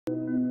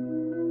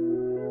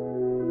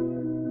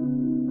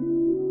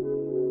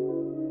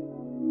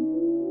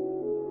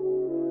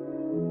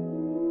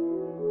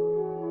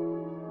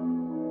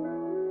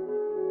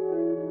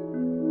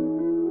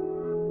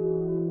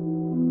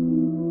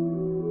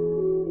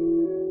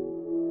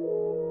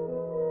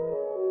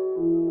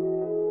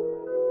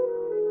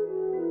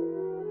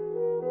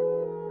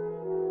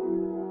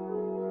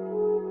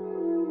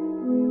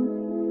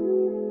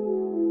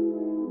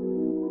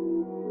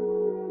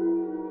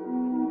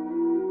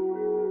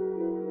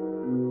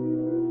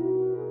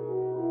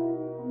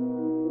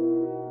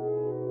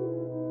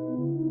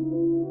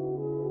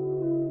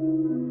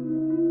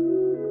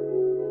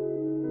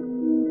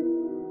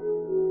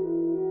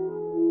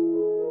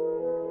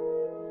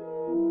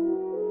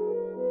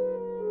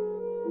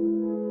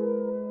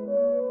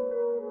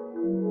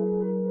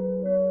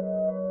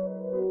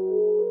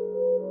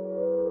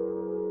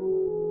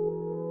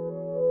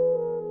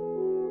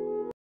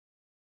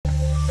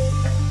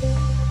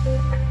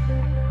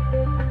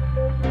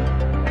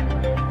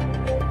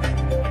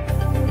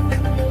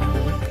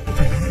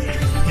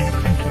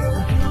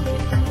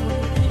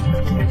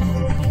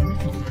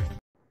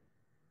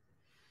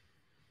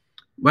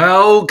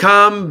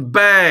Welcome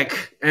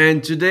back.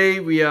 And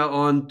today we are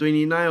on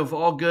 29th of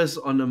August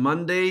on a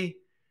Monday.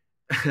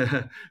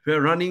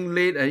 We're running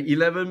late at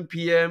 11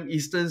 p.m.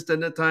 Eastern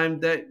Standard Time.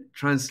 That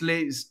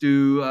translates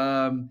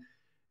to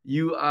if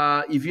you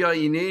are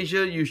in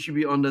Asia, you should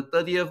be on the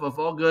 30th of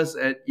August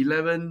at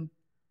 11:05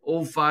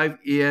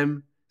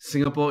 a.m.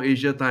 Singapore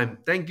Asia time.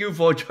 Thank you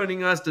for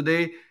joining us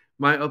today.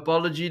 My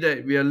apology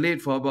that we are late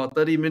for about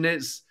 30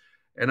 minutes,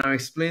 and I'll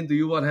explain to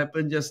you what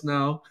happened just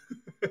now.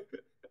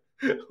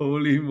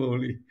 Holy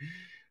moly.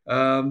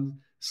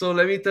 So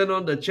let me turn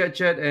on the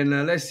chat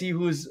and let's see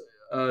who's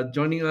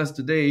joining us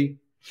today.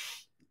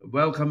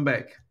 Welcome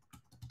back.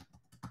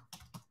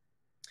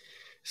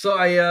 So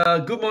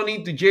good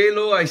morning to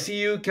J-Lo. I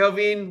see you,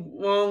 Kelvin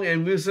Wong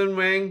and Wilson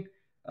Wang.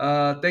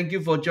 Thank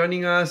you for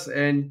joining us.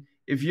 And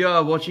if you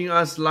are watching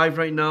us live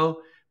right now,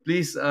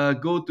 please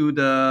go to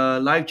the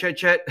live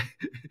chat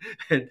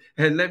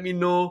and let me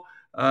know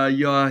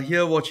you are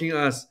here watching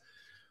us.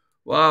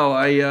 Wow,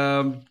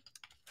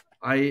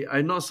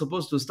 I'm not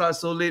supposed to start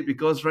so late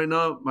because right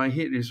now my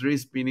head is really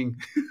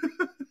spinning.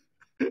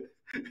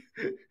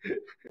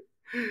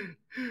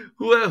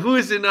 Who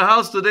is in the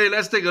house today?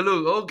 Let's take a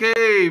look.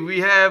 Okay,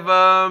 we have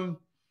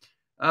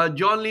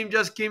John Lim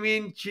just came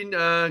in.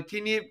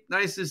 Kinip,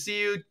 nice to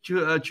see you.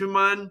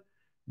 Chuman,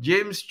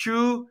 James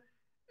Chu,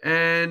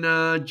 and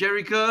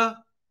Jerica.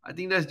 I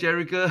think that's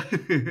Jerica.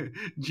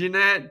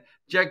 Jeanette,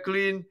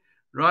 Jacqueline,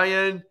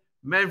 Ryan,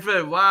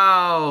 Manfred.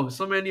 Wow,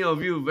 so many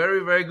of you. Very,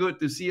 very good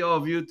to see all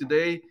of you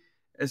today,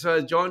 as well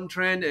as John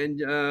Trent.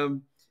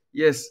 And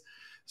yes,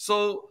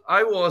 so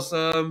I was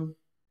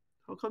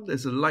how come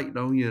there's a light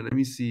down here? Let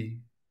me see.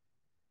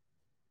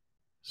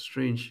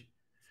 Strange.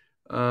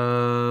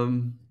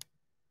 Why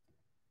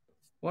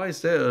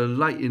is there a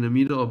light in the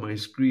middle of my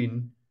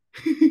screen?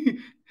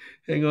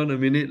 Hang on a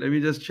minute. Let me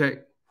just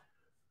check.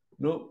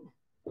 Nope.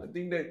 I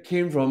think that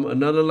came from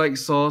another light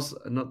source.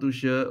 I'm not too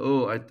sure.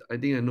 Oh, I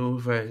think I know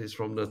where it's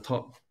from the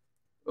top.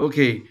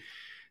 Okay.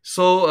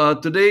 So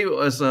today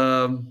was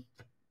I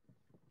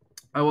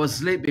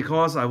was late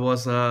because I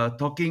was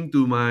talking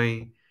to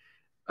my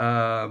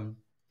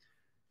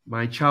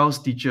my child's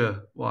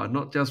teacher. Wow,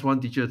 not just one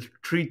teacher,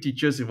 3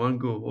 teachers in one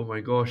go. Oh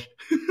my gosh.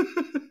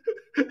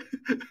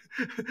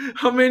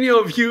 How many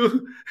of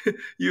you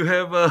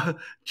have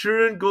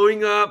children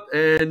going up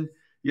and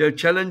you have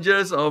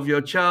challenges of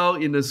your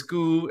child in the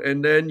school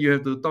and then you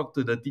have to talk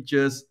to the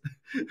teachers?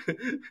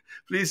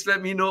 Please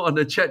let me know on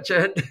the chat.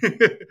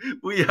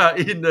 We are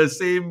in the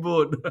same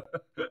boat.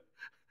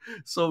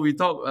 So we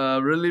talk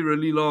really,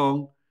 really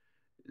long,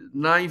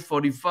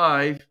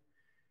 9:45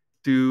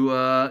 to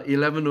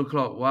 11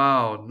 o'clock.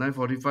 Wow,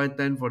 9:45,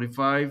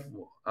 10:45,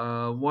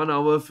 1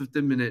 hour,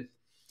 15 minutes.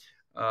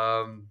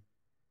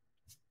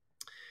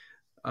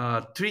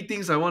 3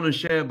 things I want to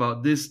share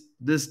about this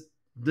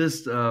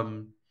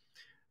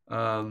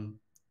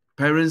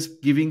parents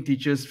giving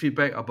teachers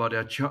feedback about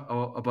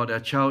their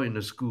child in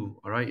the school.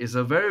 All right, it's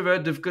a very, very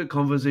difficult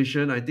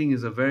conversation. I think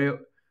it's a very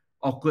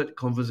awkward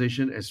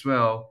conversation as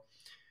well.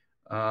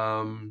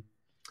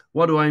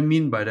 What do I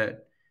mean by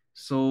that?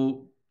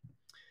 So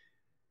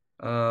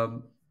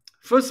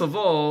first of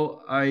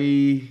all,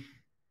 I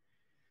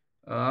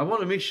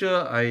want to make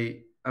sure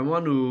I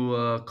want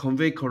to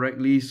convey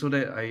correctly so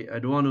that I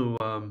don't want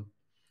to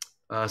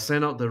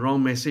send out the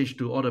wrong message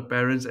to all the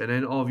parents and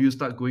then all of you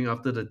start going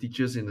after the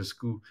teachers in the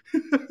school.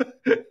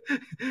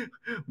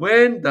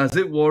 When does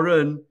it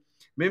warrant?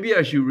 Maybe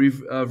I should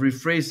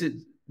rephrase it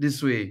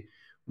this way.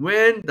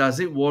 When does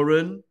it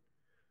warrant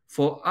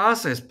for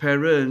us as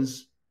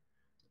parents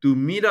to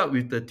meet up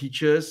with the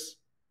teachers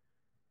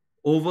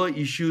over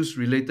issues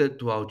related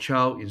to our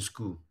child in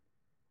school?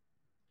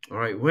 All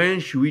right, when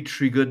should we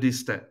trigger this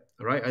step?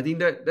 All right, I think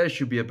that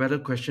should be a better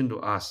question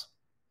to ask.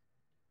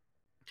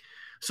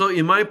 So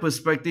in my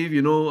perspective,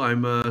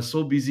 I'm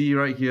so busy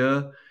right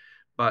here,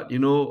 but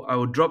I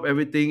will drop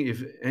everything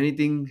if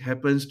anything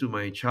happens to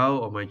my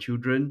child or my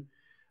children.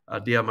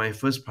 They are my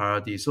first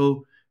priority.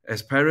 So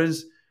as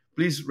parents,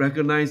 please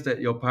recognize that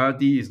your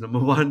priority is number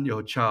 1,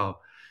 your child.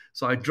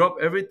 So I drop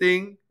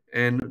everything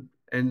and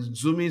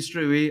zoom in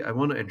straight away. I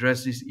want to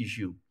address this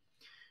issue.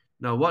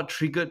 Now, what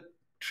triggered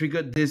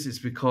this is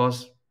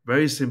because,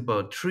 very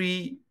simple,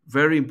 3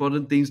 very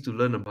important things to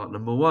learn about.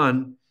 Number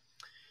 1,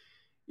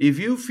 if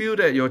you feel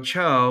that your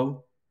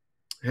child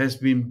has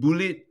been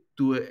bullied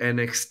to an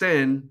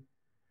extent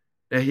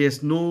that he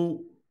has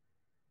no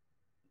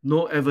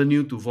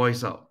avenue to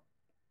voice out,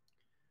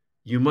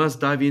 you must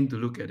dive in to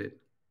look at it.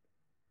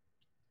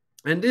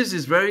 And this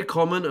is very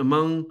common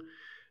among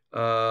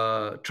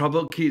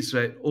troubled kids,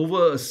 right?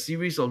 Over a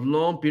series of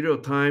long period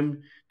of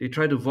time, they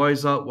try to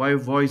voice out. Why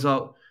voice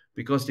out?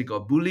 Because they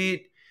got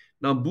bullied.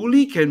 Now,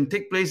 bully can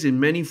take place in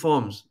many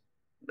forms.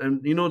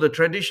 And the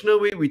traditional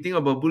way we think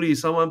about bully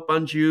is someone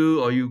punch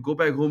you or you go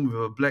back home with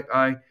a black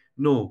eye.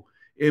 No.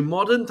 In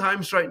modern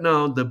times right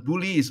now, the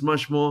bully is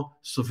much more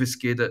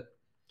sophisticated.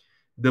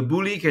 The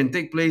bully can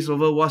take place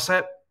over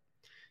WhatsApp,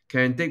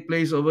 can take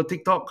place over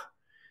TikTok,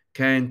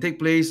 can take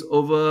place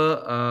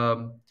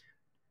over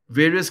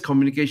various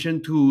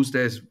communication tools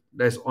that's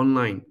that's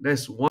online.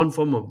 That's one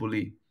form of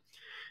bully.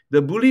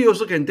 The bully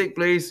also can take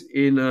place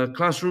in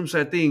classroom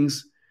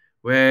settings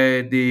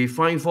where they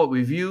find fault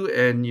with you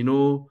and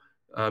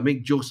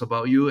make jokes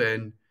about you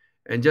and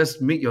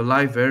just make your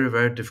life very,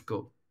 very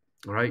difficult.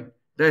 All right,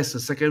 that's the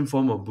second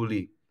form of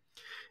bully.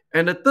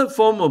 And the third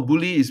form of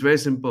bully is very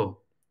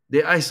simple.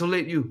 They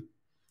isolate you.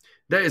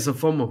 That is a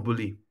form of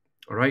bully.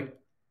 All right.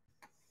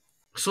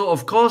 So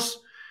of course,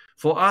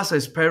 for us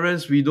as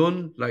parents, we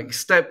don't like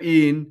step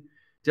in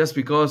just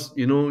because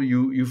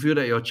you feel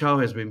that your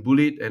child has been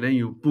bullied and then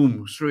you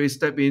boom straight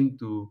step in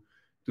to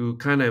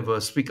kind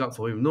of speak up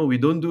for him. No, we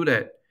don't do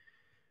that.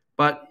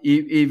 But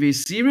if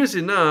it's serious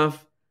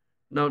enough,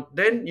 now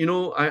then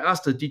I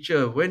ask the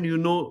teacher, when do you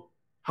know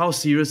how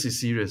serious is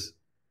serious?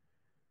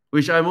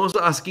 Which I'm also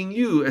asking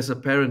you as a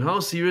parent, how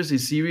serious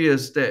is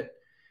serious that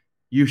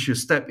you should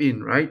step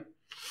in, right?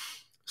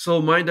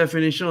 So my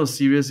definition of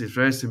serious is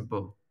very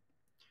simple.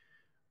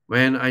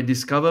 When I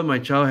discover my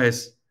child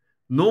has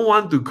no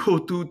one to go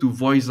to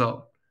voice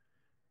out,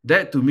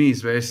 that to me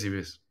is very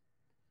serious.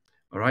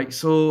 All right.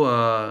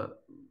 So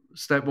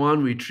step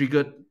one, we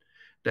triggered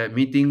that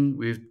meeting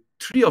with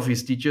 3 of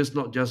his teachers,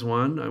 not just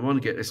one. I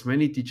want to get as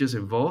many teachers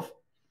involved.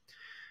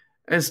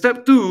 And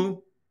step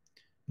two,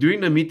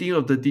 during the meeting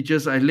of the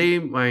teachers, I lay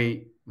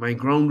my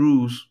ground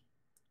rules.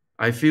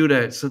 I feel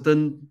that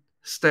certain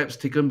steps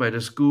taken by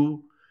the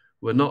school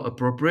were not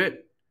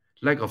appropriate,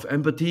 lack of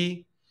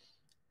empathy,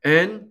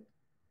 and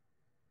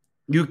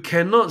you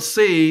cannot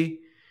say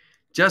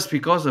just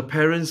because the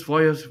parents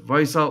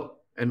voice out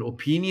an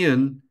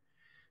opinion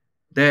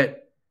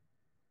that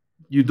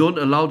you don't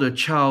allow the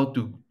child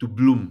to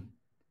bloom.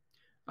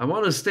 I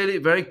want to state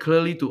it very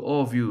clearly to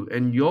all of you,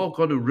 and you all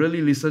got to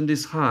really listen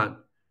this hard.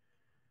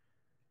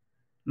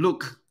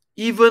 Look,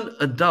 even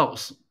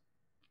adults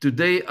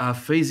today are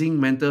facing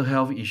mental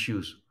health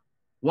issues.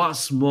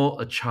 What's more,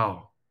 a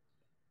child?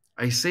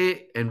 I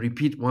say and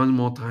repeat one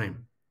more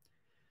time.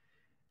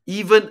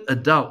 Even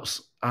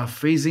adults are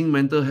facing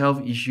mental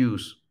health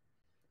issues.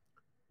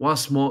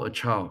 What's more, a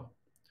child?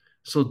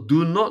 So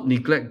do not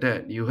neglect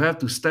that. You have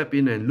to step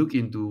in and look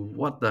into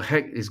what the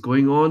heck is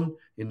going on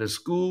in the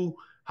school,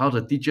 how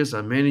the teachers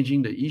are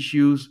managing the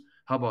issues,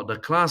 how about the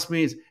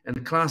classmates and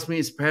the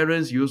classmates'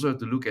 parents. You also have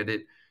to look at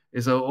it.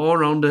 It's an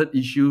all-rounded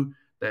issue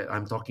that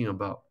I'm talking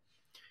about.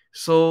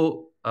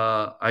 So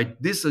I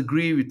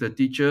disagree with the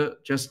teacher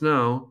just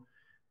now.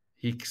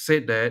 He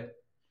said that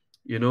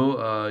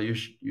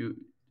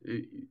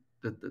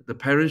the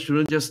parents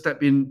shouldn't just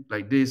step in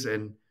like this,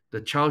 and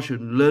the child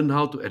should learn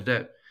how to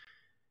adapt.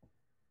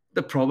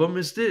 The problem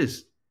is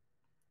this: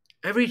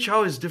 every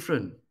child is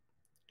different.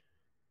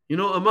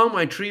 Among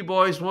my 3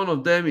 boys, one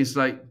of them is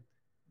like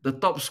the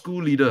top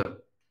school leader.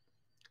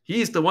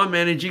 He is the one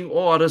managing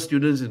all other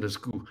students in the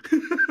school.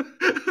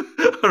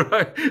 All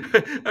right.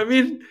 I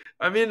mean,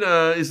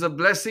 it's a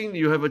blessing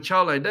you have a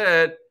child like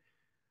that.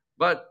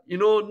 But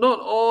not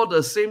all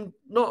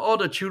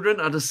the children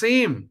are the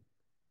same.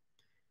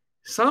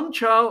 Some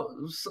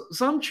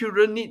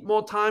children need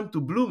more time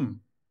to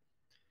bloom.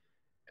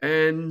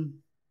 And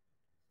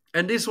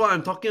this is what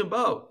I'm talking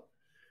about.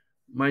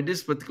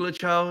 This particular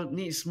child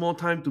needs more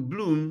time to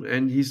bloom,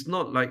 and he's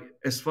not like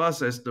as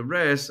fast as the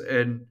rest,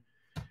 and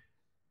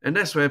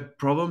that's where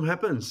problem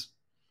happens.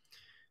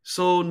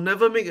 So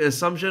never make an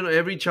assumption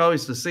every child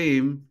is the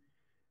same.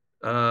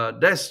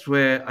 That's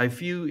where I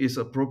feel is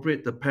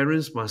appropriate. The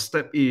parents must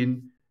step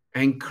in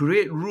and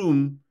create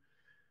room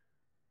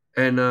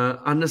and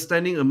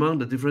understanding among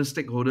the different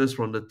stakeholders,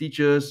 from the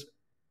teachers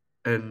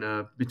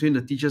and between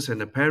the teachers and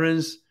the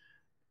parents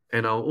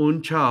and our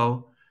own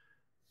child,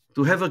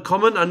 to have a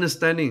common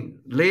understanding,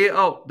 lay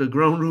out the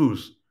ground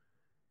rules.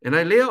 And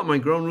I lay out my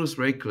ground rules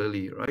very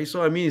clearly, right?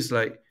 So it's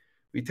like,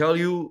 we tell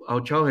you our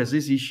child has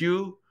this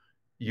issue,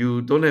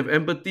 you don't have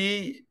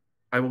empathy,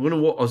 I'm going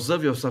to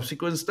observe your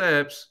subsequent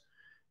steps.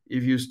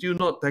 If you're still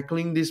not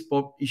tackling this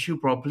issue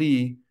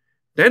properly,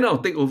 then I'll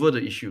take over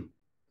the issue.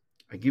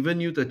 I've given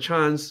you the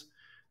chance,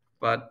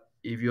 but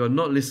if you're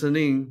not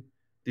listening,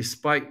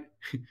 despite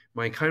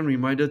my kind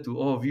reminder to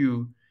all of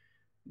you,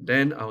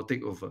 then I'll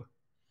take over.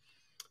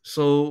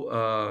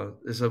 So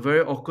it's a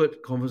very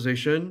awkward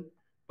conversation,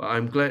 but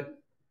I'm glad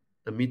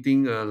the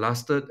meeting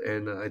lasted,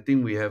 and I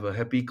think we have a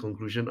happy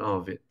conclusion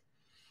out of it.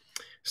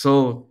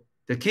 So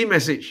the key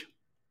message: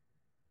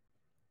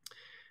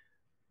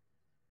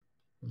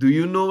 do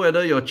you know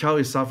whether your child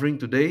is suffering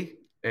today,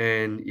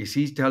 and is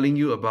he telling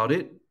you about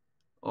it,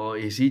 or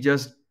is he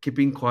just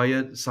keeping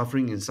quiet,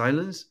 suffering in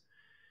silence?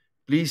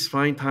 Please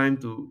find time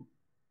to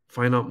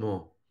find out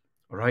more.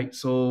 All right,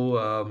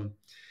 so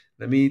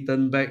let me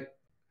turn back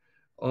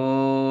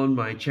on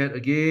my chat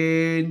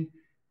again.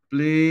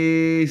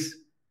 Please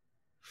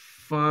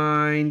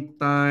find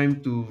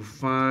time to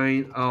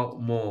find out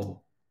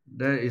more.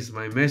 That is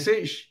my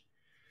message.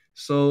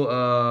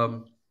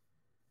 So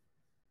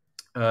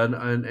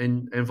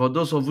and for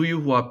those of you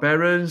who are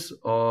parents,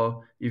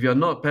 or if you're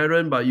not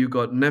parent but you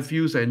got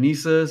nephews and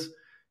nieces,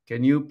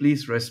 can you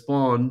please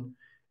respond,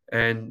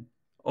 and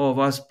all of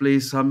us play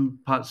some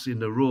parts in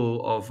the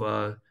role of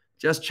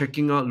just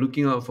checking out,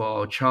 looking out for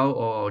our child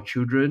or our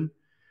children.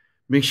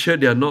 Make sure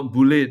they are not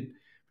bullied,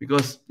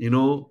 because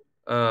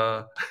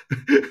I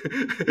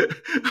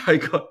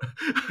got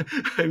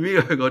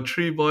I got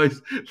three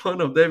boys.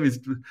 One of them is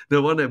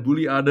the one that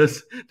bully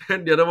others,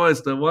 then the other one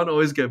is the one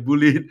always get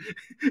bullied.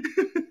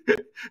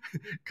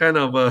 Kind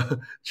of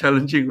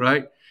challenging,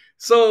 right?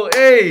 So,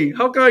 hey,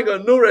 how come I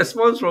got no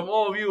response from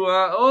all of you?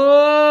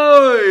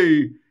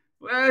 Oi,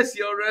 where's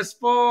your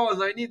response?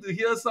 I need to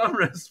hear some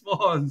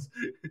response.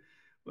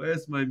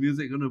 Where's my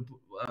music? Gonna put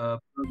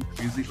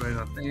music right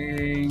now.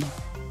 Dang.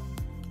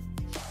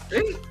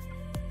 Hey,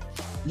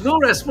 no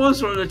response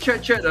from the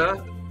chat.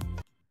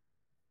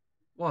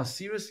 Wow,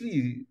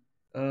 seriously.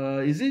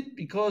 Is it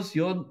because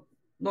you're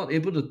not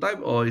able to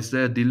type, or is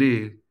there a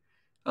delay?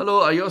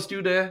 Hello, are you all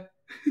still there?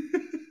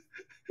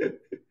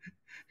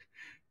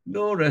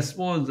 No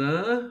response,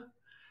 huh?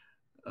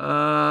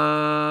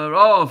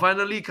 Oh,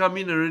 finally come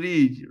in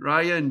already.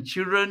 Ryan,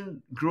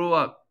 children grow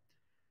up.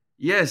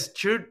 Yes,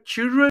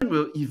 children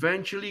will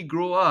eventually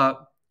grow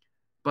up,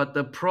 but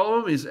the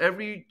problem is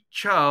every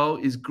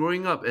child is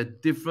growing up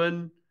at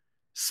different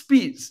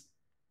speeds.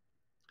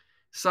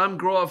 Some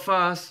grow up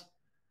fast,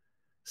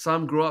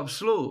 some grow up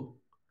slow.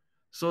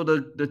 So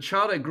the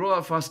child that grow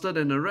up faster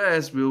than the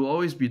rest will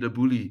always be the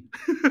bully.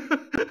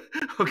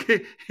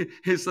 Okay,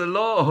 it's a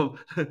law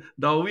of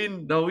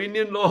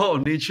Darwinian law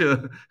of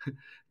nature.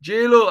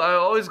 J-Lo, I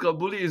always got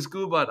bullied in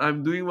school, but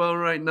I'm doing well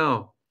right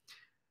now.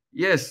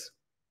 Yes,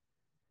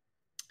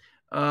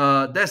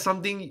 that's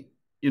something,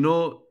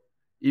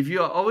 if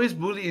you are always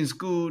bullied in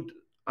school,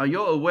 are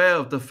you aware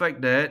of the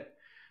fact that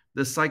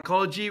the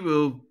psychology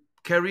will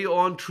carry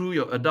on through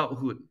your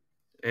adulthood?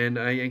 And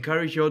I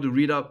encourage you all to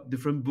read up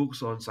different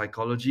books on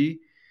psychology,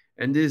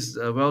 and this is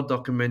well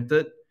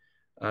documented.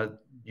 Uh,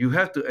 you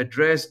have to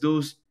address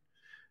those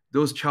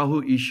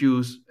childhood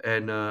issues,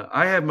 and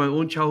I have my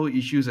own childhood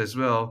issues as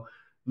well.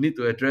 Need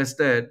to address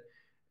that.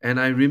 And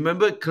I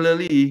remember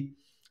clearly,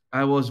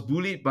 I was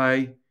bullied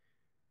by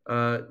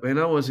when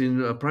I was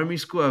in primary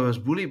school. I was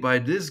bullied by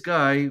this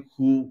guy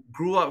who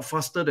grew up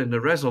faster than the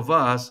rest of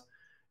us,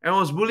 and I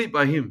was bullied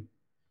by him.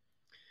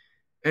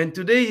 And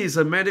today he's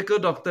a medical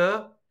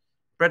doctor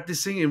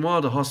practicing in one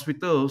of the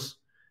hospitals.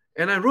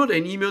 And I wrote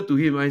an email to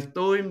him. I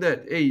told him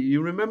that, hey,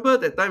 you remember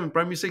that time in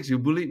primary six you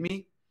bullied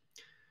me?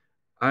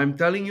 I'm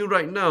telling you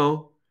right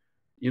now,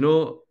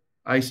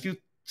 I still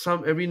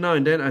some every now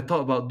and then I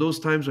thought about those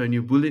times when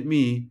you bullied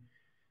me,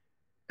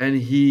 and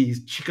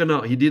he's chicken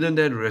out. He didn't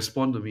dare to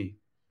respond to me.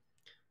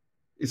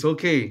 It's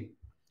okay,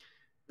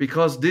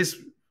 because this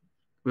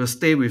will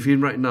stay with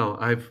him right now.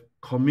 I've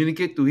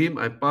communicated to him.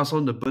 I pass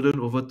on the burden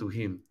over to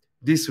him.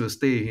 This will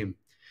stay with him.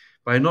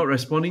 By not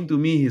responding to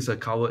me, he's a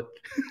coward.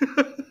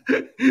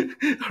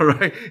 All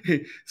right.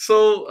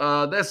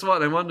 So that's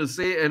what I want to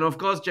say. And of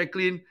course,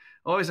 Jacqueline,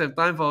 always have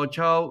time for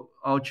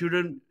our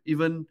children,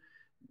 even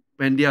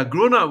when they are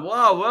grown up.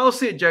 Wow, well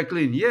said,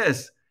 Jacqueline.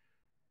 Yes.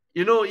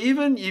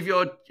 Even if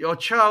your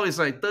child is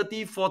like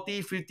 30,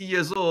 40, 50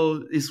 years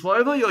old, it's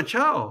forever your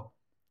child.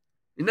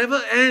 It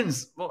never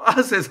ends. For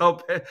us as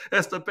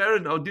the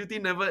parent, our duty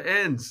never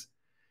ends.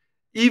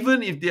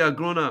 Even if they are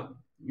grown up,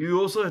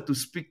 you also have to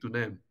speak to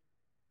them.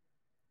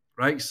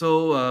 Right?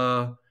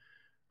 So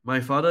my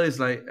father is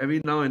like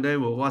every now and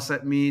then will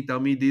WhatsApp me, tell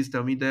me this,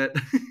 tell me that.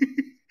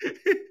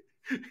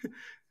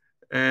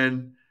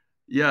 And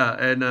yeah,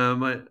 and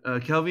my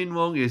Kelvin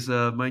Wong is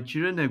my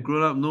children have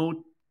grown up,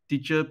 no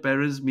teacher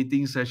parents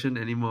meeting session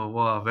anymore.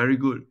 Wow, very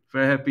good.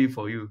 Very happy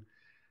for you.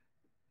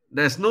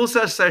 There's no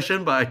such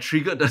session, but I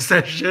triggered the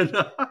session.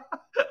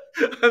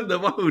 I'm the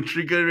one who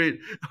triggered it.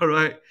 All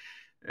right.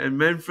 And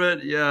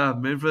Manfred,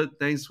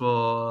 thanks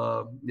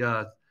for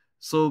yeah.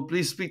 So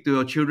please speak to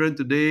your children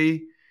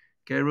today.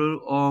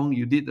 Carol Ong,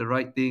 you did the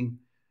right thing.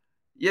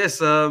 Yes,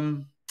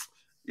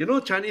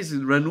 Chinese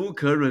is 忍无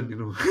可忍,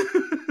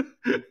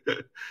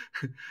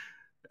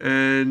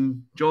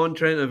 And John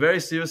Trent, a very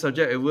serious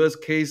subject. At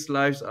worst case,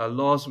 lives are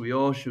lost. We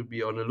all should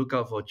be on the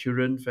lookout for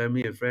children,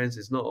 family, and friends.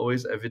 It's not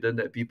always evident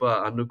that people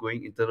are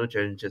undergoing internal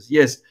challenges.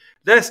 Yes,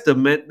 that's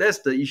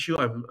the issue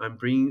I'm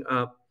bringing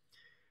up.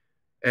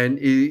 And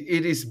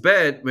it is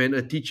bad when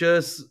a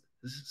teacher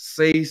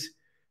says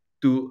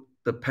to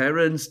the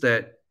parents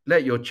that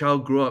let your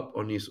child grow up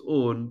on his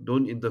own,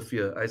 don't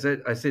interfere. I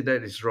said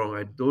that is wrong.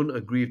 I don't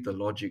agree with the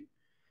logic.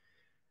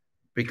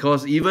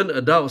 Because even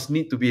adults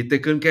need to be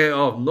taken care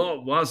of,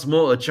 not once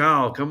more a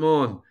child. Come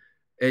on.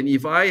 And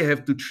if I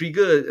have to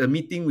trigger a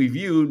meeting with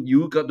you,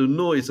 you got to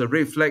know it's a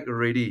red flag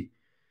already.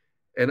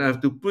 And I have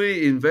to put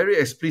it in very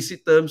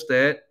explicit terms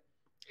that,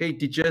 hey,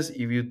 teachers,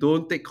 if you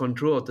don't take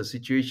control of the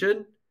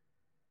situation,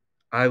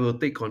 I will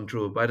take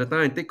control. By the time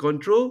I take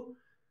control,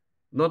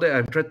 not that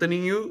I'm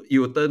threatening you, it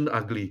will turn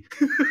ugly.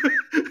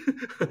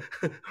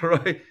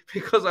 Right?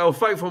 Because I'll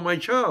fight for my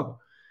child.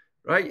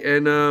 Right?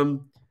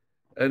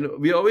 And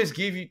we always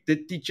give the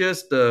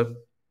teachers the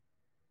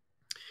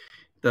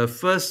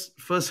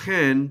first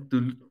hand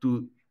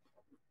to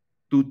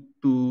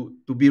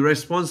be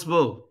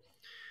responsible,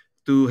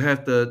 to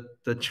have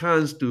the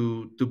chance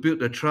to build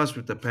the trust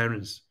with the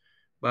parents.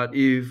 But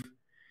if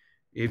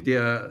If they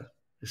are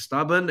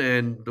stubborn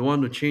and don't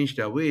want to change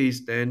their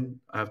ways, then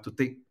I have to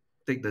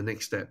take the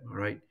next step. All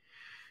right.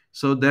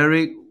 So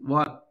Derek,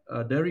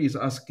 Derek is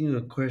asking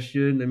a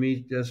question. Let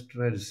me just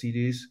try to see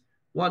this.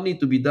 What need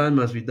to be done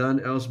must be done,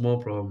 else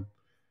more problem.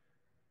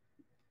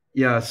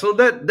 Yeah, so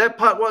that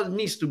part, what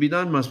needs to be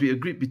done must be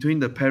agreed between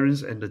the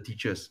parents and the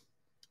teachers,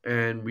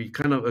 and we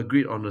kind of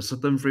agreed on a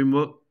certain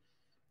framework.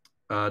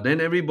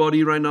 Then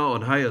everybody right now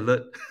on high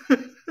alert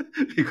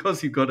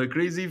because you got a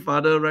crazy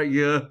father right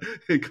here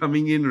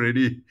coming in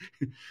already.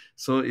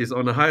 So it's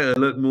on a high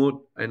alert mode,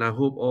 and I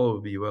hope all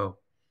will be well.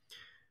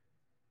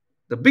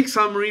 The big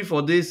summary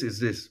for this is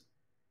this.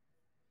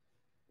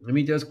 Let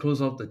me just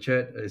close off the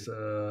chat. Is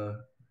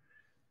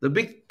the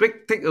big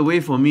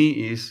takeaway for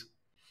me is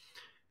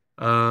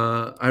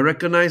I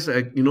recognize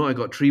that I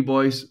got three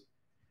boys.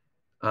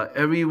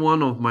 Every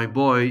one of my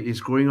boy is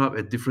growing up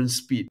at different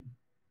speed,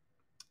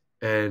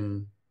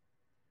 and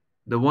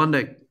the one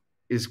that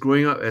is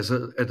growing up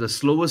at a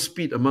slower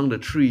speed among the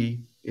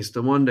three is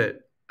the one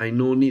that I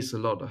know needs a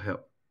lot of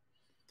help.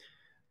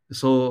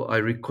 So I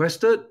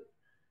requested,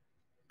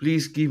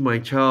 please give my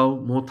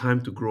child more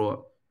time to grow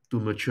up, to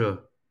mature.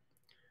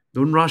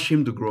 Don't rush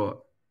him to grow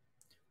up.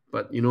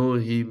 But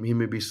he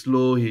may be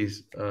slow.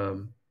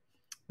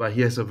 But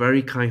he has a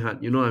very kind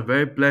heart. I'm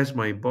very blessed.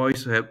 My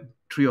boys have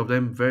three of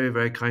them very,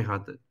 very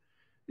kind-hearted.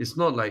 It's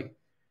not like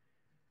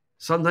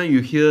sometimes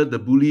you hear the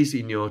bullies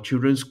in your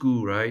children's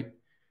school, right?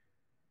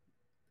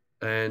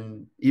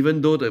 And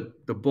even though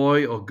the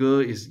boy or girl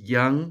is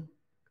young,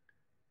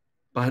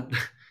 but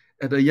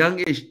at a young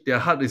age, their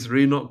heart is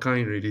really not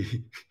kind,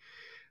 really.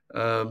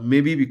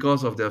 Maybe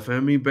because of their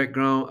family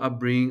background,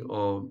 upbringing,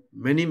 or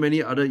many,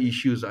 many other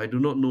issues. I do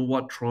not know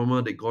what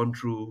trauma they've gone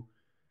through,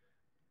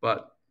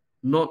 but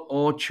not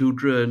all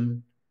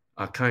children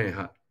are kind at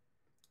heart.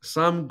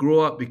 Some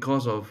grow up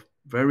because of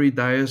very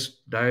dire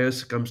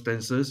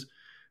circumstances.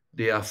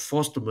 They are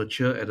forced to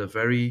mature at a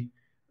very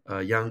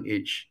young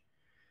age.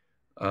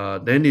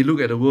 Then they look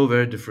at the world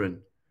very different.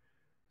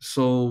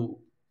 So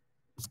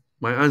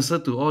my answer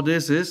to all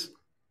this is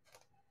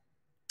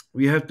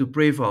we have to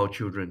pray for our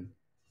children.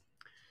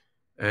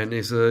 And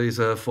it's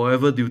a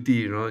forever duty,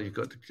 you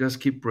got to just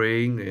keep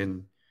praying.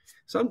 And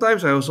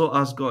sometimes I also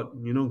ask God,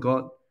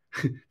 God,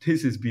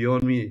 this is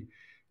beyond me.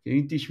 Can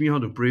you teach me how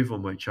to pray for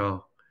my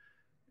child?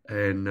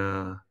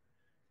 And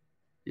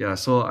yeah,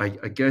 so I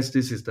guess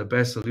this is the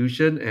best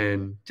solution.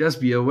 And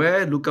just be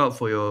aware, look out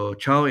for your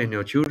child and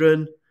your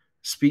children.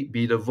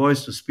 Be the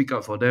voice to speak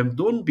up for them.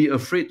 Don't be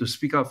afraid to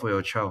speak up for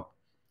your child.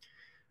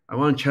 I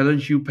want to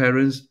challenge you,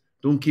 parents,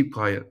 don't keep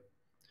quiet.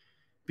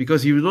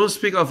 Because if you don't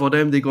speak up for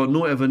them, they got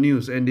no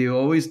avenues, and they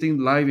always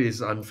think life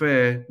is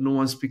unfair. No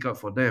one speak up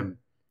for them.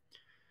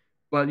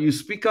 But you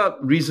speak up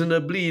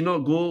reasonably, not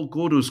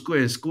go to school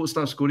and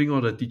start scolding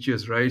all the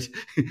teachers, right?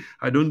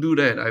 I don't do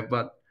that.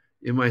 But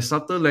in my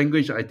subtle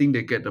language, I think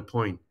they get the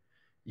point.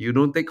 You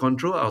don't take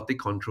control, I'll take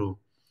control.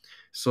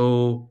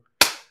 So,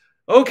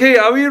 okay,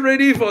 are we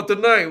ready for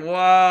tonight?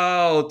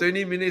 Wow,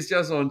 20 minutes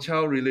just on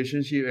child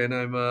relationship, and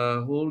I'm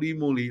holy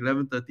moly,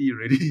 11:30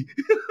 already.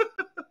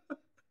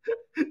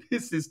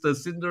 This is the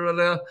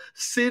Cinderella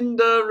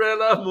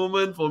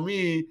moment for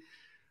me.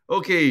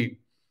 Okay,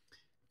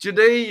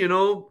 today,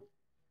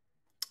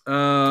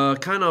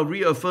 kind of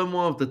reaffirm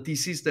one of the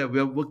theses that we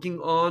are working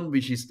on,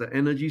 which is the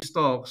energy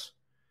stocks,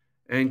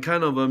 and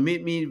kind of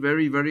made me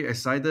very, very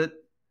excited.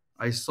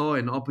 I saw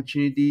an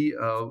opportunity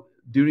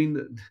during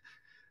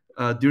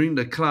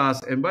the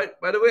class, and by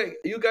the way,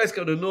 you guys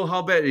got to know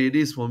how bad it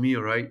is for me.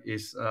 All right,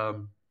 is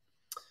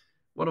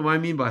what do I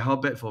mean by how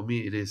bad for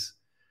me it is?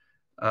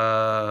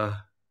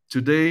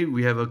 Today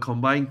we have a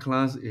combined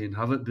class in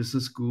Harvard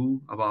Business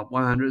School, about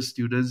 100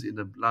 students in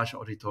a large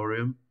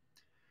auditorium.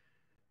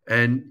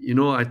 And,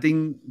 I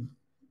think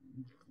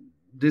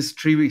this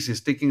 3 weeks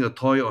is taking a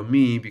toll on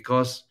me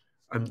because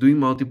I'm doing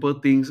multiple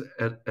things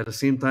at the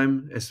same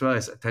time, as well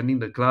as attending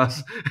the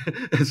class,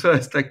 as well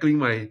as tackling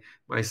my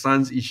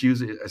son's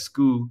issues at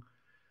school.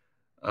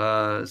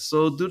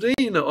 So today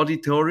in the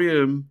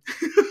auditorium,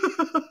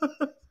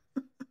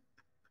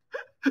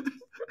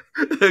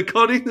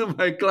 according to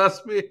my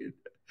classmate,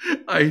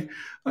 I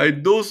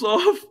doze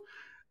off,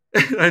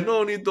 and I not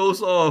only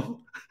doze off,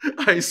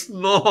 I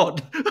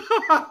snort.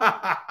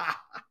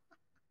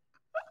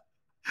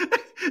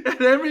 And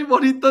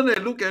everybody turn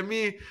and look at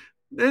me.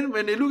 Then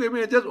when they look at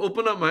me, I just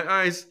open up my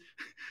eyes.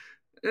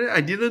 And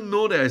I didn't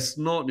know that I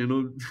snort,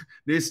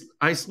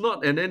 I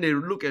snort and then they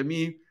look at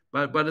me.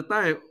 But by the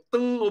time I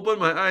open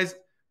my eyes,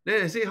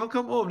 then I say, how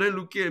come all of them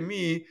looking at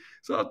me?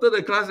 So after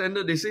the class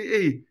ended, they say,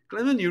 hey,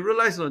 Clemen, you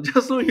realize not,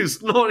 just now you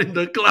snort in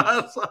the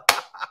class.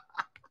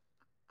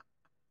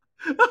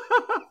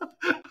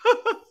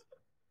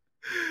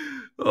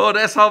 Oh,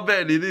 that's how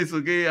bad it is.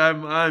 Okay,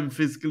 I'm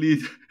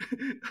physically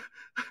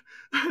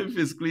I'm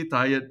physically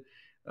tired.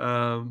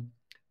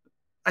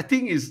 I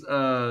think it's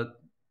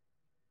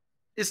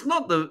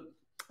not the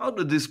how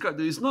to describe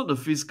it. It's not the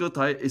physical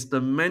tired. It's the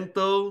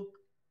mental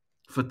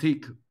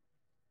fatigue.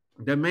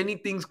 There are many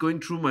things going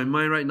through my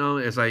mind right now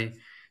as I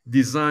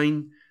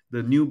design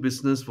the new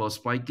business for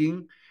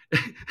spiking,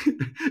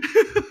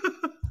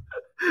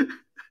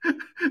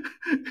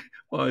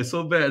 Oh, it's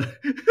so bad.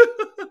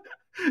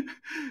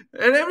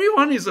 And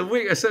everyone is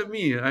awake except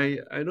me. I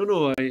don't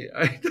know.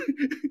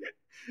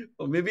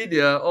 Or maybe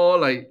they are all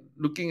like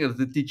looking at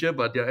the teacher,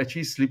 but they're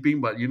actually sleeping.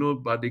 But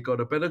but they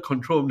got a better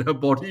control of their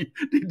body.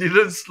 They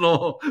didn't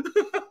snore.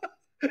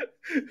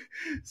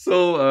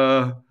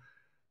 So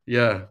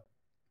yeah.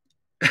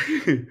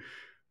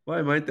 Why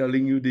am I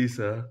telling you this?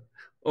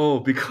 Oh,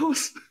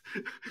 because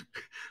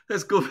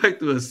let's go back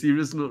to a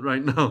serious note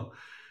right now.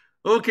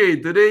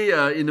 Okay, today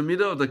in the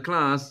middle of the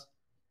class,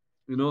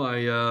 you know,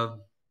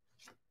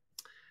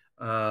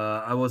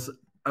 I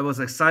was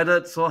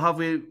excited. So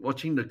halfway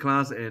watching the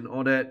class and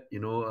all that,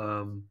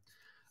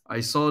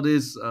 I saw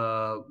this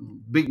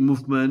big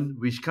movement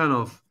which kind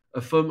of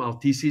affirmed our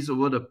thesis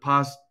over the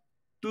past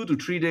 2 to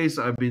 3 days.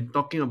 I've been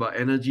talking about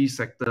energy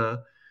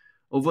sector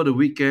over the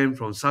weekend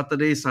from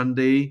Saturday,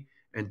 Sunday,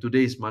 and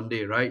today is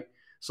Monday, right?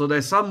 So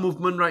there's some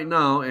movement right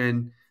now,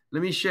 and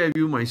let me share with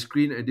you my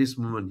screen at this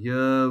moment.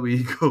 Here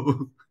we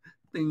go.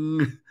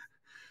 Ding.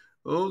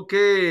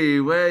 Okay,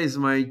 where is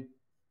my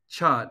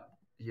chart?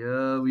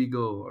 Here we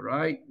go. All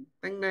right.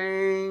 Ding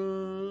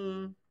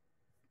ding.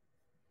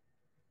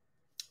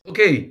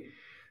 Okay,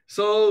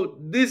 so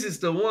this is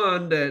the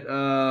one that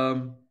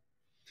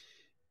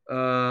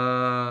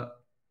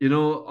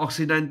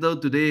Occidental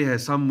today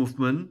has some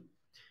movement.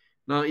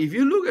 Now, if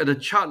you look at the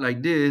chart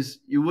like this,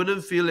 you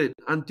wouldn't feel it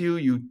until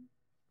you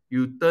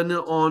turn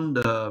on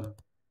the.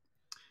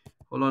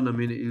 Hold on a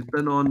minute. You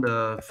turn on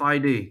the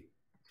 5 day.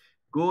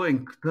 Go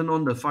and turn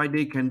on the 5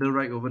 day candle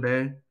right over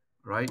there.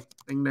 Right?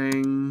 Ding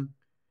ding.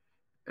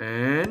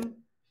 And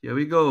here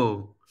we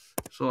go.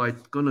 So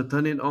I'm gonna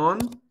turn it on.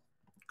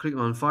 Click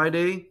on 5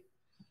 day.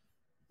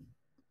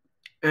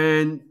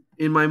 And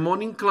in my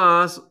morning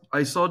class,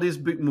 I saw this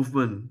big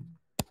movement.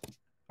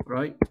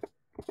 Right?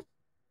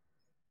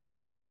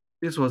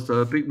 This was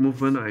the big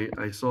movement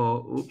I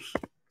saw. Oops.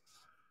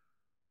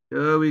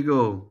 Here we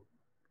go.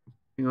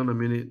 Hang on a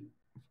minute.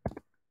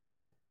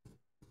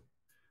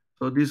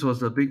 So this was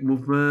the big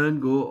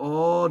movement, go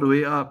all the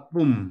way up,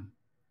 boom,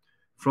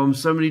 from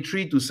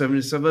 73 to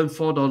 77,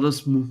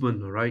 $4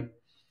 movement, all right?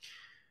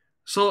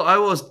 So I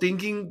was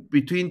thinking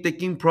between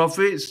taking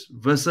profits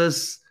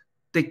versus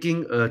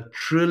taking a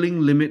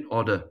trailing limit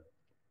order.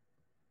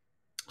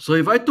 So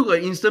if I took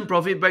an instant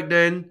profit back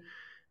then,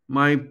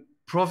 my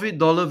profit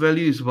dollar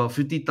value is about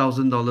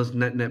 $50,000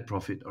 net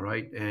profit, all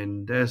right?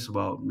 And that's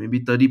about maybe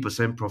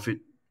 30%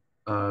 profit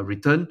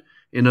return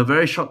in a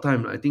very short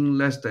time, I think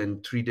less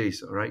than 3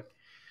 days, all right?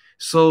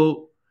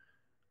 So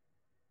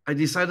I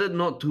decided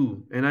not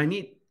to, and I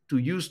need to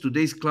use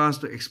today's class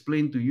to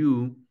explain to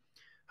you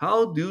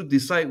how do you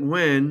decide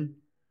when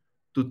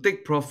to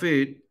take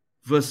profit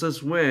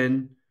versus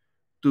when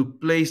to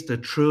place the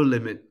trail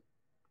limit.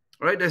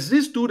 All right, there's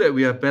this two that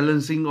we are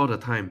balancing all the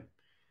time.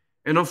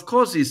 And of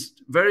course, it's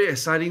very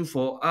exciting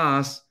for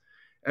us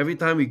every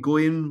time we go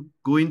in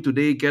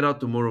today, get out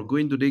tomorrow, go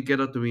in today, get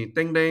out tomorrow.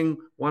 Dang, dang,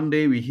 one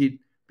day we hit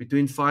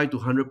between 5 to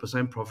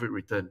 100% profit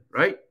return,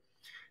 right?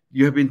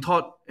 You have been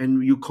taught,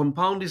 and you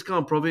compound this kind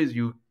of profits,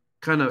 you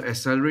kind of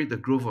accelerate the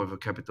growth of your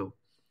capital.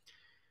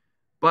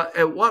 But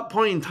at what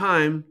point in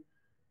time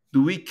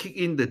do we kick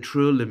in the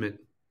trail limit?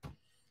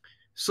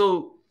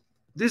 So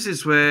this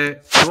is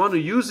where I want to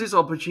use this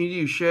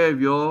opportunity to share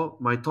with you all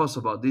my thoughts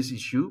about this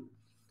issue.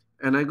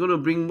 And I'm going to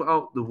bring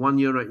out the 1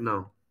 year right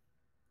now.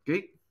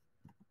 Okay.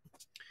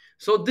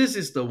 So this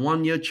is the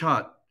 1 year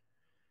chart.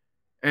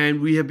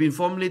 And we have been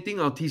formulating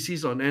our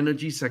thesis on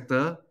energy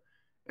sector.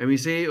 And we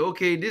say,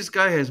 okay, this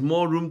guy has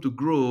more room to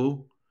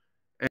grow.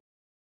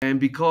 And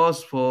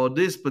because for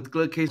this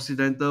particular case,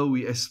 Occidental,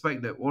 we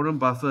expect that Warren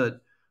Buffett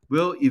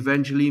will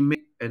eventually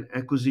make an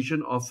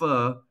acquisition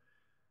offer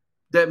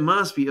that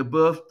must be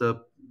above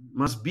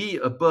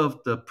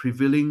the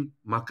prevailing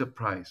market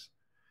price.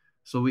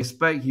 So we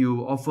expect he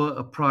will offer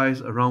a price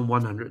around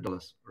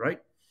 $100,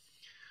 right?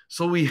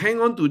 So we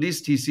hang on to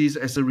this thesis.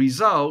 As a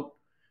result,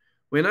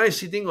 when I'm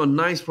sitting on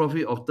nice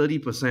profit of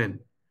 30%,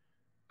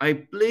 I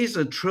place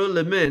a trail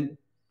limit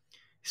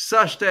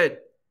such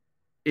that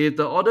if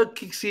the order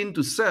kicks in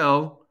to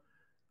sell,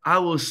 I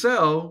will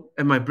sell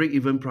at my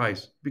break-even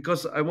price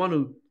because I want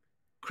to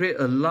create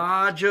a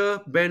larger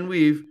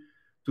bandwidth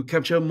to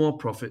capture more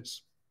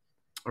profits.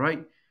 All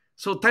right.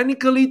 So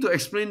technically, to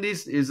explain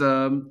this is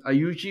I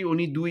usually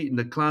only do it in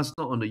the class,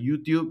 not on the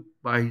YouTube,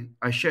 but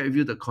I share with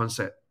you the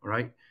concept. All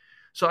right.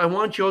 So I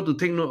want you all to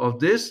take note of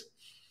this.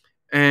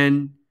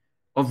 And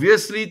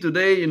obviously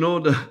today,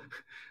 the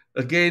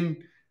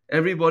again,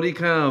 everybody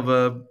kind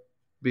of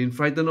been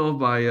frightened off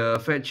by a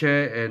Fed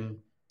chair, and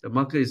the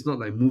market is not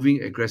like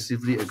moving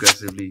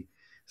aggressively.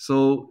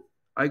 So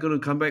I'm gonna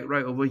come back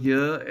right over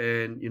here,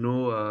 and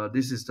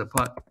this is the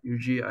part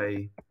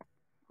usually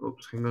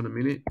oops, hang on a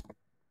minute.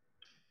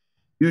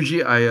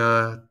 Usually I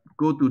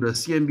go to the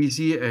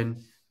CNBC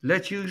and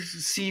let you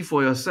see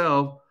for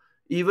yourself,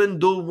 even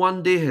though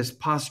 1 day has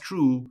passed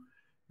through,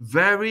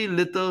 very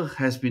little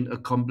has been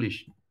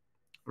accomplished,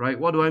 right?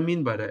 What do I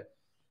mean by that?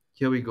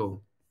 Here we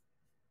go,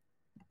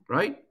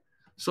 right?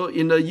 So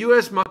in the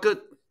US market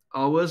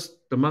hours,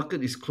 the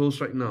market is closed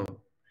right now.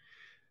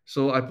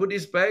 So I put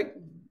this back.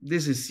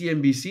 This is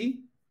CNBC.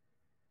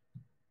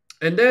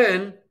 And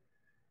then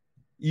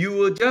you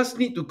will just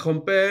need to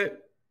compare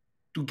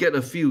to get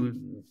a feel.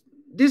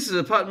 This is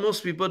the part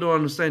most people don't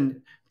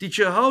understand.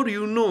 Teacher, how do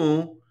you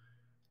know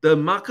the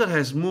market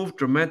has moved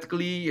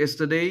dramatically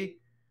yesterday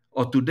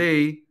or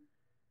today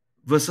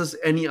versus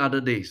any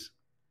other days?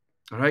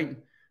 All right.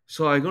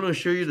 So I'm going to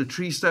show you the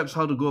 3 steps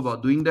how to go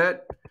about doing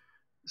that.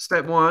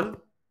 Step 1,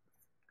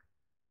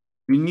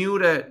 we knew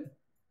that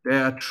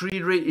there are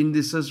 3 rate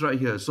indices right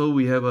here. So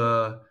we have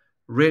a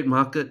red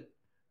market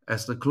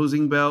as the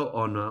closing bell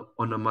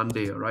on a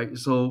Monday, all right?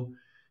 So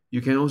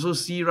you can also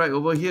see right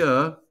over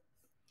here,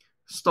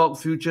 stock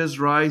futures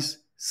rise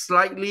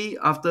slightly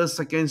after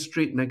second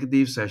straight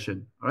negative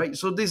session, all right?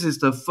 So this is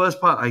the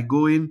first part I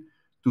go in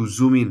to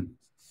zoom in.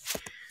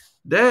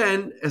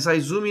 Then as I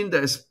zoom in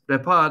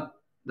that part,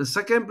 the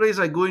second place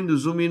I go in to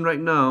zoom in right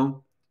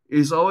now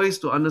is always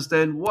to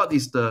understand what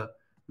is the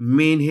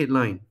main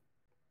headline.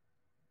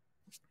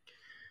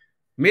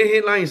 Main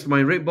headline is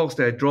my red box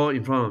that I draw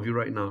in front of you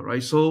right now,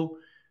 right? So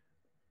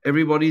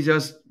everybody's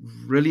just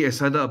really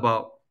excited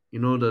about,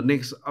 the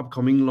next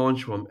upcoming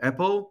launch from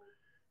Apple.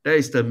 That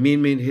is the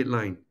main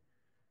headline.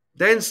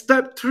 Then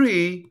step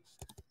 3,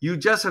 you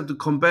just have to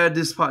compare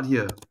this part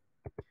here.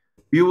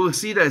 You will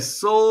see there's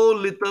so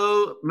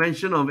little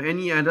mention of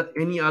any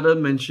other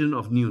mention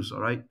of news,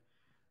 all right?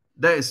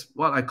 That is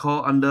what I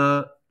call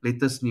under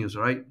latest news,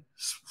 all right?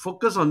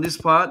 Focus on this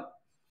part.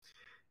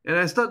 And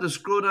I start to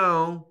scroll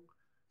down.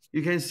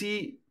 You can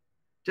see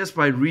just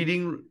by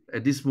reading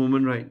at this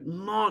moment, right,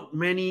 not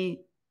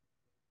many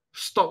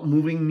stock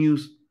moving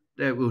news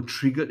that will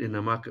trigger in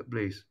the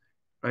marketplace,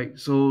 right?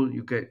 So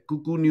you get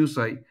cuckoo news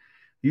like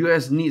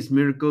US needs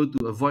miracle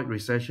to avoid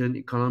recession,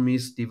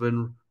 economist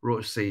Stephen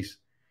Roach says.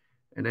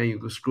 And then you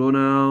go scroll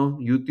down,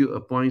 YouTube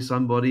appoints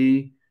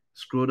somebody,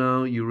 scroll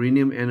down,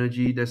 uranium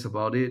energy, that's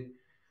about it.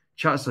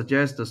 Chart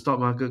suggests the stock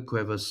market could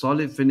have a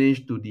solid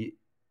finish to the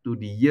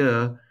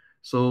year.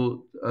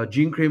 So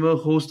Gene Kramer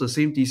holds the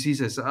same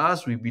thesis as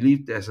us. We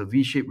believe there's a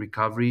V-shaped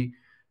recovery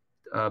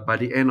by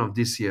the end of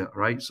this year,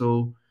 right?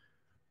 So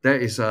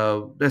that's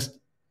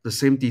the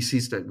same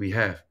thesis that we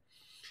have.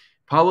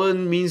 Power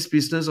means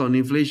business on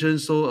inflation,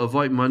 so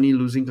avoid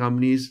money-losing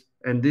companies.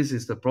 And this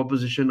is the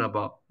proposition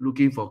about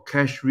looking for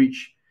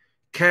cash-rich,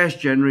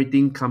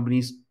 cash-generating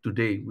companies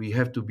today. We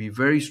have to be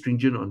very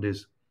stringent on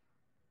this.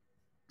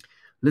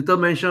 Little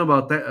mention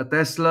about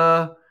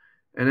Tesla,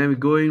 and then we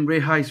go in,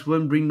 rate hikes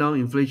won't bring down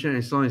inflation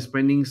as long as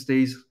spending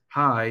stays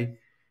high.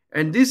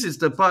 And this is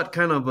the part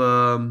kind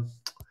of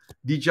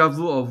deja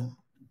vu of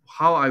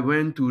how I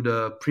went to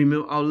the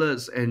premium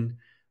outlets and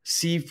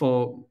see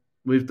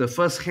with the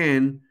first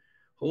hand,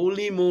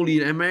 holy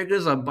moly,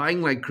 Americans are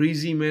buying like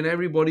crazy, man.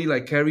 Everybody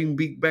like carrying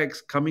big bags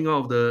coming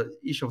out of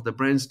each of the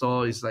brand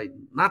store. It's like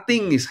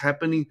nothing is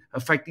happening,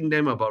 affecting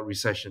them about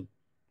recession.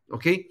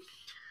 Okay.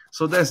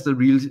 So that's the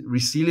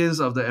resilience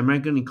of the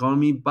American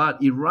economy,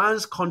 but it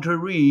runs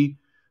contrary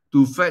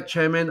to Fed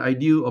chairman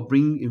ideal of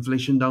bringing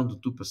inflation down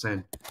to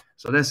 2%.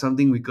 So that's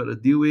something we got to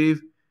deal with.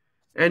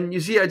 And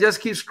you see, I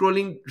just keep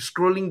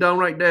scrolling down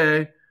right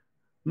there.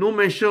 No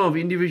mention of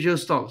individual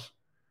stocks,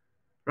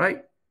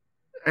 right?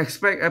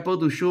 Expect Apple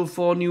to show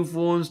 4 new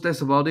phones. That's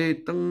about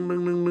it.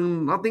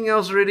 Nothing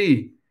else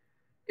really.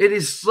 It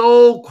is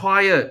so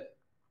quiet.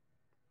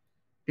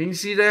 Can you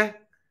see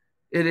that?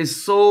 It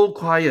is so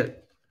quiet.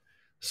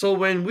 So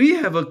when we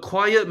have a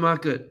quiet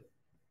market,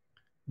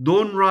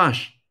 don't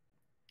rush.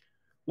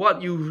 What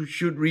we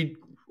should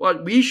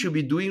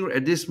be doing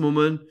at this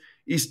moment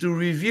is to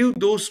review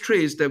those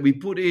trades that we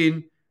put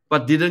in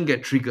but didn't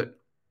get triggered.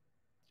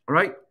 All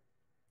right?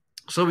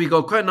 So we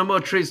got quite a number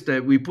of trades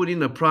that we put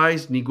in a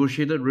price,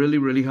 negotiated really,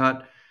 really hard,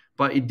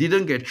 but it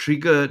didn't get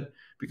triggered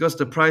because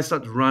the price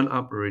started to run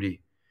up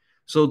already.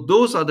 So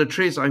those are the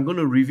trades I'm going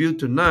to review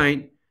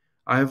tonight.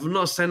 I have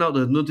not sent out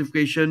the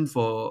notification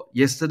for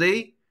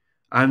yesterday.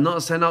 I have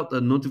not sent out the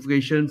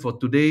notification for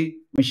today,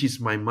 which is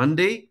my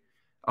Monday.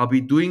 I'll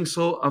be doing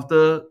so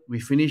after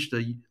we finish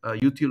the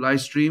YouTube live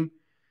stream.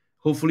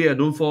 Hopefully I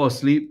don't fall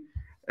asleep.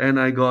 And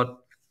I got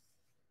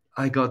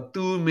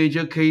 2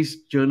 major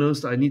case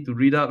journals I need to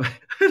read up.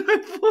 and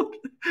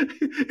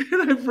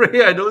I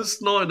pray I don't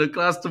snore in the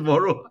class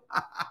tomorrow.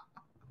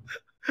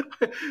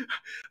 I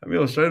mean,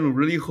 I was trying to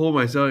really hold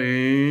myself,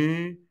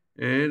 and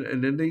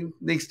then the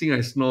next thing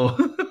I snore.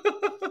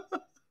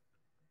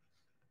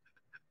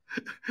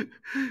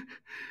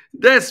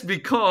 That's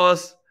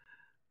because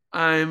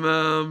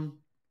I'm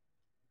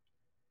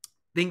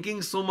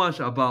thinking so much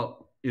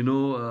about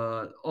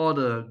all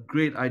the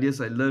great ideas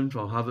I learned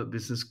from Harvard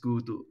Business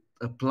School to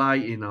apply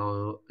in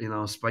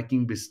our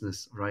spiking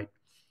business, right?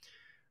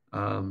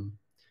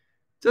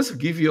 Just to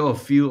give you all a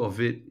feel of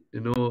it,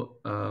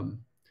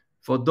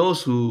 for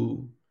those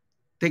who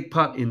take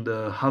part in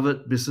the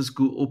Harvard Business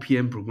School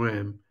OPM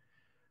program,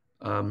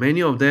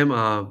 many of them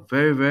are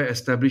very, very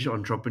established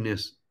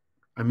entrepreneurs.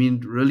 I mean,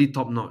 really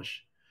top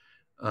notch,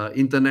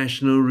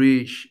 international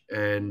reach,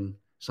 and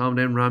some of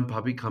them run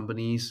public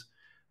companies.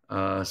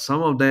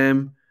 Some of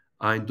them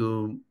are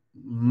into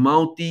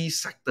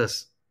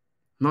multi-sectors,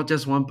 not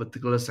just one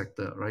particular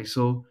sector, right?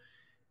 So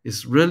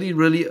it's really,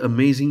 really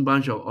amazing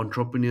bunch of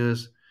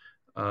entrepreneurs,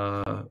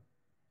 uh,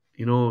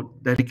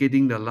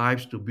 dedicating their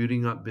lives to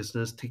building up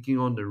business, taking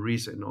on the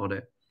risk and all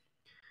that.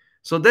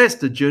 So that's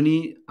the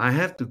journey I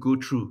have to go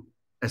through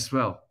as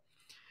well,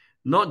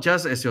 not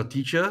just as your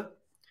teacher.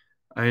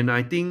 And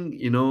I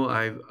think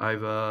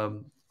I've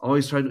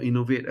always tried to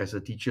innovate as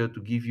a teacher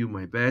to give you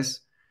my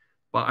best.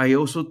 But I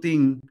also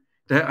think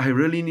that I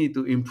really need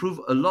to improve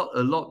a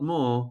lot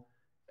more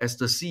as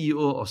the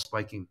CEO of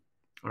Spiking.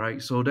 All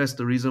right, so that's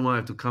the reason why I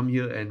have to come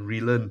here and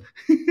relearn.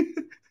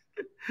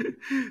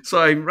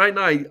 So right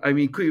now I'm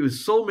equipped with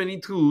so many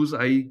tools.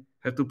 I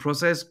have to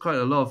process quite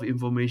a lot of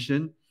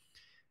information,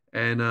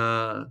 and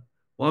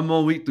one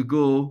more week to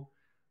go.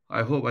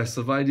 I hope I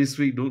survive this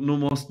week. No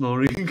more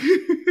snoring.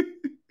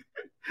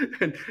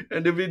 and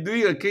they'll be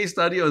doing a case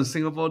study on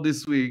Singapore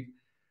this week.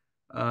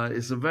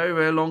 It's a very,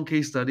 very long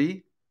case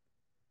study,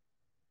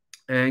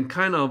 and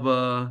kind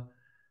of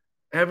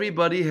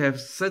everybody have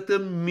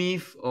certain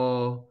myth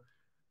or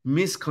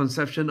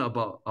misconception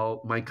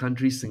about my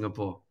country,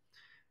 Singapore.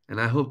 And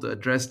I hope to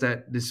address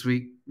that this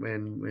week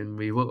when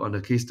we work on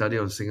the case study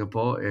on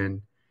Singapore.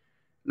 And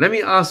let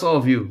me ask all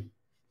of you,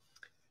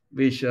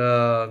 which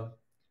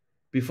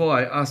before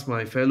I ask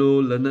my fellow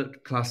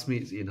learned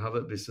classmates in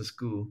Harvard Business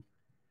School,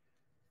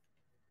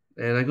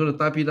 and I'm going to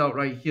type it out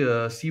right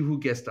here, see who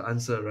gets the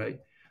answer, right?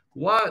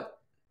 What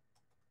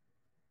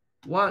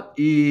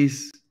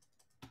is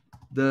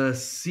the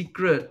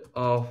secret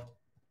of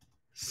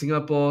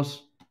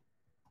Singapore's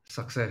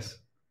success?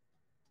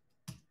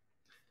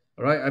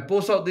 All right, I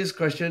post out this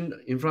question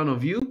in front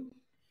of you,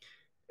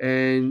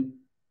 and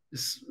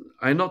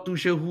I'm not too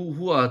sure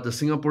who are the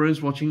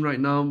Singaporeans watching right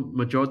now.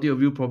 Majority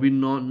of you probably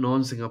not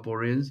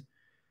non-Singaporeans.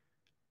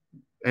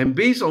 And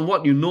based on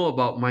what you know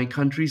about my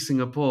country,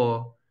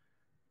 Singapore,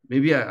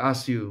 maybe I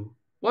ask you,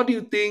 what do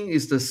you think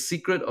is the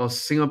secret of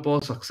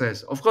Singapore's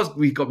success? Of course,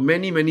 we got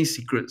many, many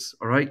secrets,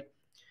 all right?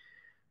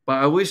 But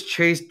I always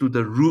chase to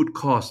the root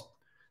cause.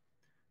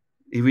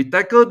 If we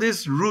tackle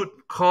this root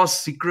cause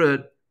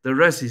secret, the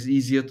rest is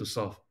easier to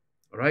solve,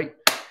 all right?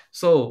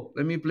 So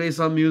let me play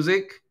some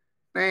music.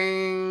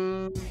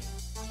 Bang!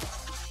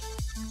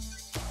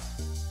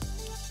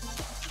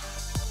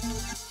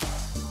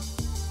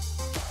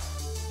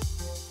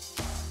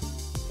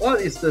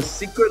 What is the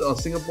secret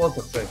of Singapore's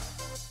success?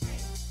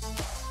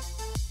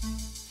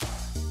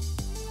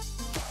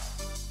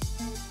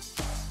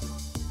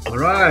 All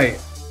right.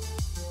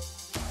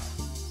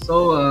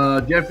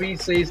 So Jeffrey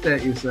says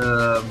that it's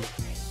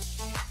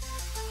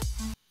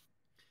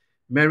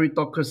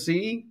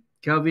meritocracy.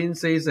 Kelvin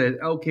says that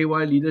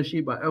LKY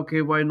leadership, but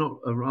LKY not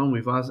around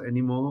with us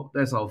anymore.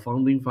 That's our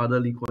founding father,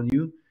 Lee Kuan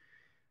Yew.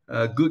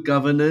 Good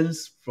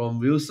governance from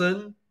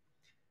Wilson.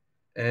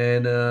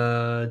 And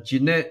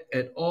Jeanette,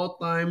 at all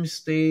times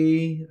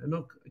stay.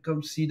 I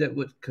can't see that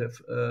word.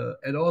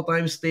 At all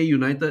times stay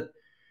united.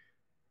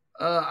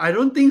 I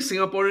don't think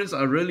Singaporeans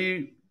are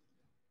really,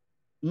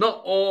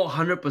 not all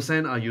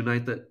 100% are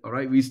united. All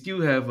right, we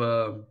still have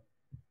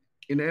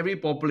in every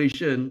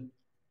population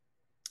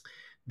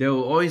there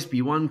will always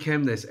be one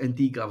camp that's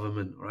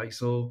anti-government. All right,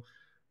 so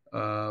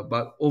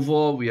but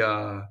overall we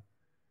are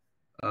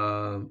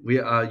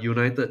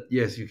united.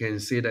 Yes, you can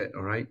say that.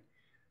 All right,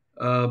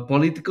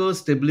 political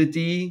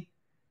stability,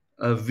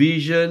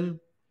 vision,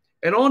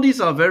 and all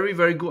these are very,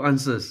 very good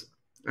answers.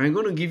 I'm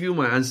going to give you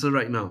my answer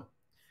right now.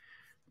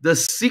 The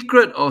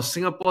secret of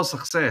Singapore's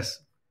success,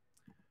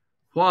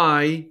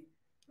 why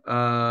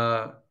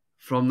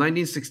from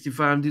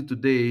 1965 to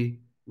today,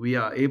 we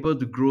are able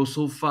to grow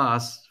so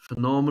fast,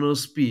 phenomenal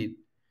speed.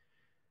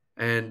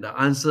 And the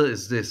answer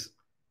is this.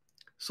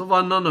 So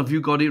far, none of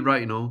you got it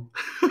right, I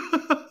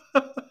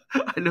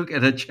look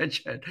at the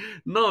chat.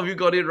 None of you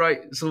got it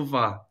right so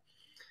far.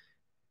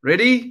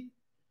 Ready?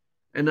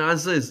 And the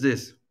answer is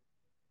this.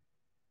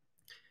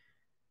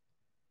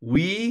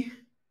 We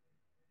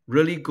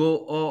really go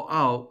all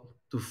out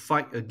to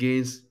fight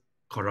against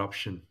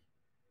corruption.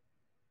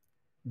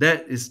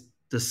 That is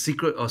the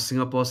secret of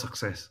Singapore's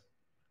success.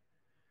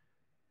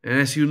 And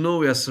as you know,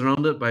 we are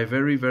surrounded by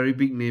very, very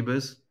big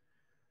neighbors.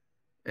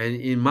 And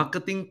in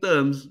marketing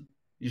terms,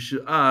 we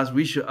should ask,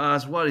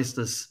 what is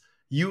the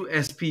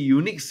USP,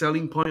 unique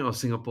selling point of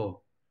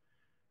Singapore?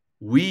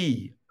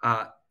 We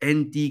are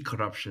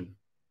anti-corruption.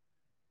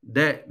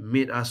 That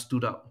made us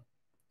stood up.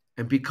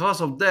 And because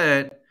of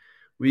that,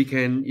 we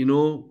can,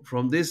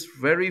 from this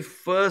very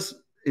first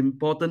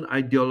important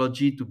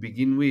ideology to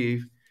begin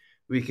with,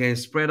 we can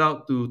spread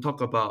out to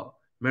talk about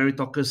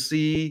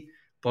meritocracy,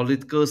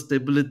 political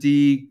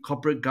stability,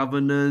 corporate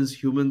governance,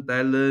 human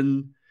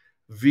talent,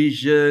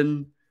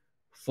 vision,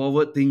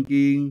 forward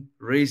thinking,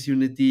 race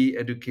unity,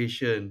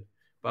 education.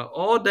 But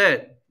all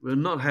that will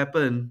not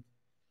happen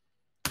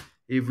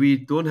if we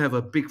don't have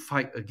a big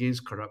fight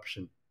against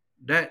corruption.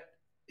 That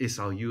is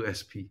our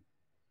USP.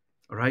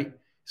 All right.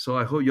 So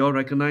I hope you all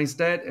recognize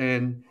that,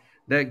 and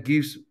that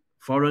gives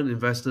foreign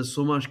investors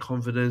so much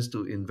confidence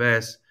to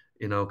invest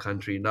in our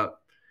country. Now,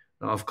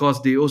 Now, of course,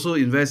 they also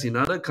invest in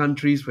other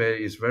countries where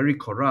it's very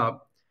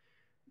corrupt.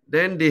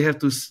 Then they have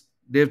to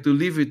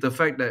live with the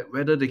fact that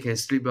whether they can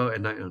sleep well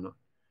at night or not.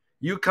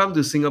 You come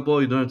to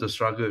Singapore, you don't have to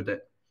struggle with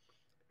that.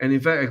 And in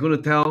fact, I'm going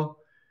to tell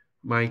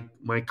my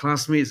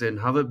classmates in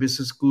Harvard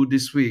Business School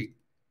this week,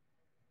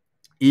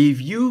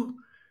 if you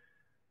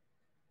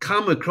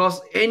come across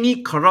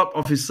any corrupt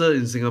officer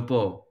in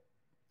Singapore,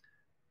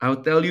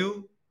 I'll tell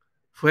you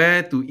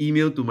where to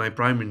email to my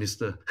Prime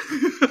Minister.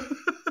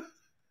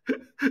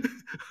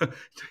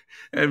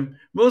 And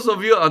most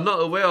of you are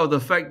not aware of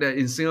the fact that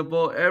in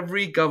Singapore,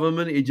 every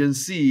government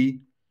agency,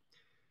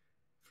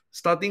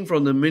 starting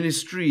from the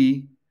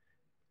ministry,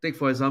 take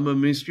for example,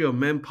 Ministry of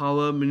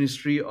Manpower,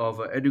 Ministry of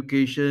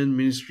Education,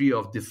 Ministry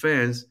of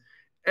Defense,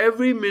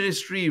 every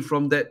ministry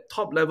from that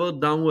top level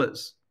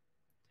downwards,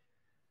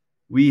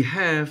 we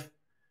have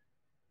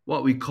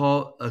what we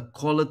call a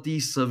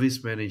quality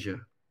service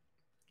manager.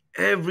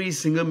 Every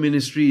single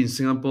ministry in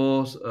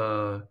Singapore's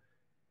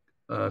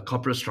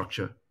corporate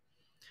structure.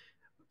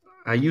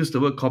 I use the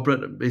word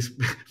corporate,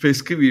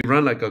 basically we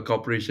run like a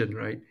corporation,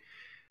 right?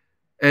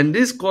 And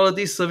this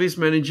quality service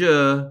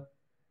manager,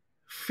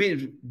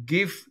 he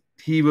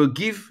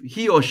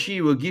or she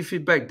will give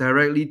feedback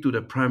directly to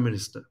the Prime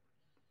Minister.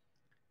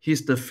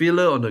 He's the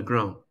feeler on the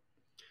ground.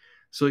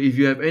 So if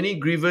you have any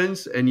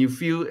grievance and you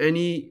feel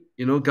any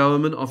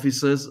government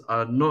officers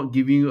are not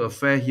giving you a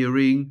fair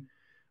hearing,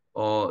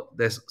 or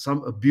there's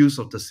some abuse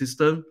of the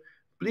system,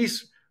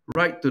 please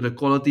write to the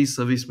quality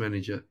service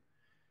manager.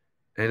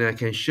 And I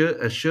can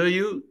assure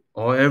you,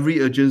 or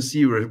every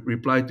agency will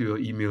reply to your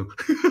email.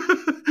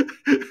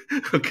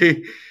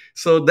 Okay,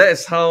 so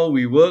that's how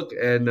we work,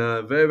 and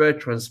very, very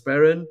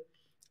transparent.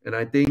 And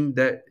I think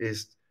that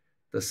is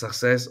the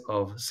success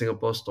of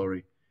Singapore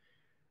story.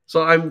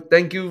 So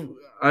thank you.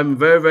 I'm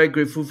very, very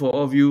grateful for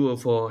all of you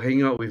for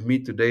hanging out with me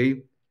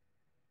today.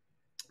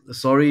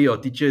 Sorry, your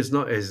teacher is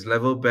not as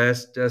level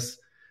best. Just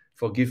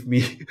forgive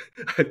me.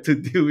 I have to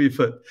deal with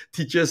a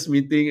teachers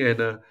meeting,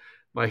 and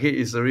my head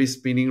is already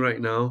spinning right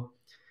now.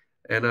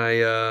 And I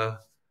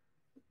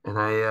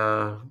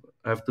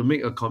have to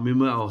make a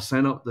commitment. I'll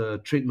sign up the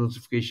trade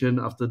notification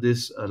after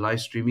this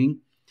live streaming,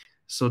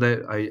 so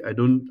that I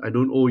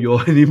don't owe you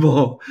all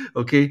anymore.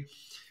 Okay.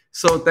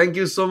 So thank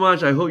you so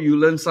much. I hope you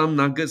learned some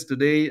nuggets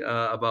today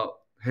about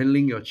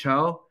handling your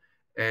child,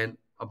 and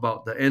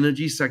about the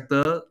energy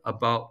sector,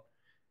 about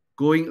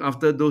going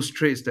after those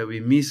trades that we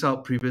missed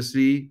out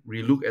previously,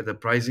 relook at the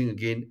pricing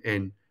again,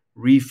 and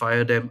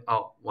refire them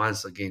out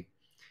once again.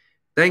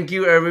 Thank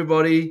you,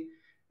 everybody.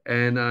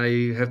 And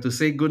I have to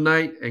say good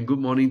night and good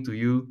morning to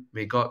you.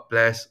 May God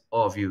bless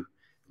all of you.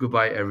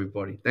 Goodbye,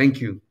 everybody.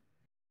 Thank you.